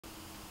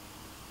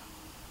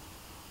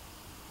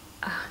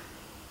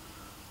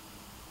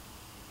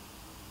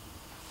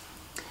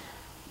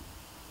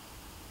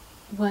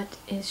What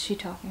is she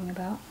talking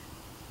about?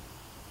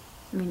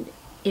 I mean,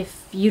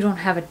 if you don't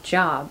have a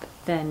job,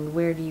 then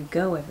where do you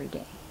go every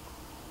day?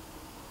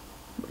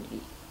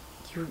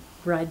 You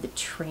ride the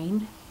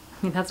train?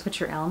 I mean, that's what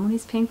your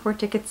alimony's paying for?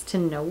 Tickets to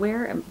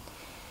nowhere? I mean,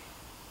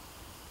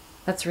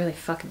 that's really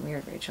fucking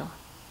weird, Rachel.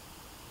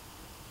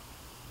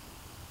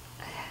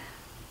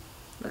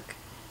 Look.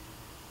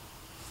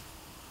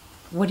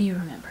 What do you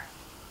remember?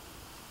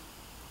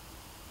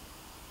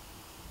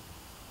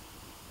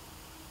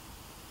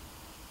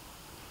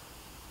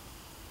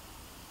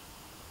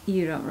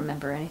 You don't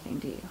remember anything,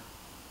 do you?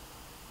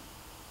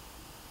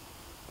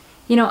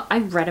 You know, I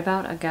read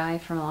about a guy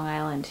from Long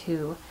Island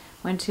who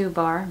went to a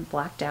bar,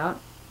 blacked out,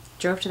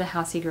 drove to the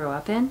house he grew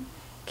up in,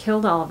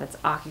 killed all of its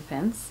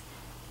occupants,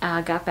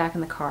 got back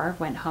in the car,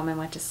 went home and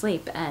went to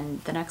sleep,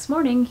 and the next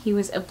morning he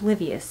was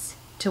oblivious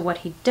to what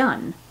he'd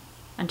done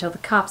until the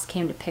cops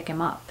came to pick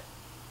him up.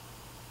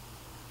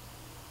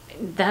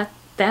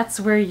 That's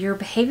where your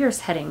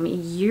behavior's heading. I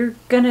mean, you're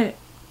gonna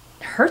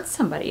hurt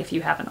somebody if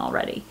you haven't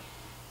already.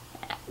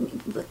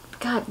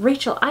 God,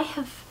 Rachel, I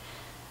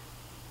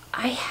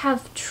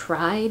have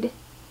tried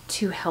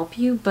to help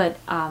you, but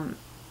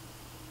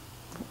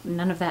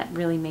none of that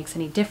really makes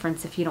any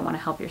difference if you don't want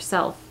to help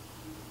yourself.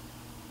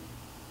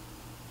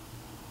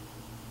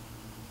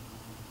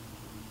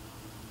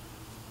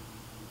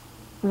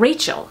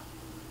 Rachel!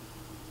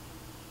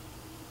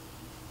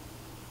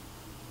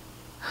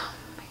 Oh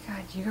my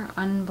God, you're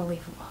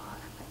unbelievable.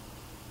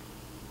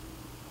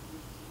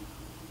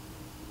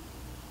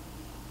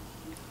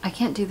 I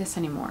can't do this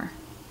anymore.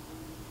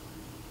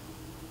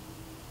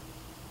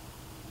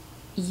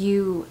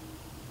 You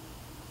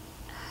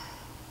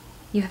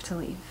have to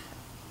leave.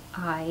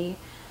 I'll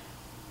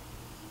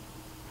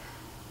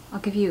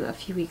give you a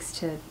few weeks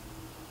to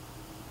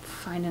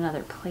find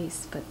another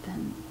place, but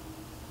then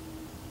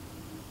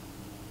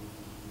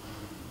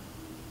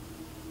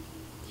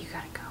you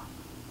gotta go.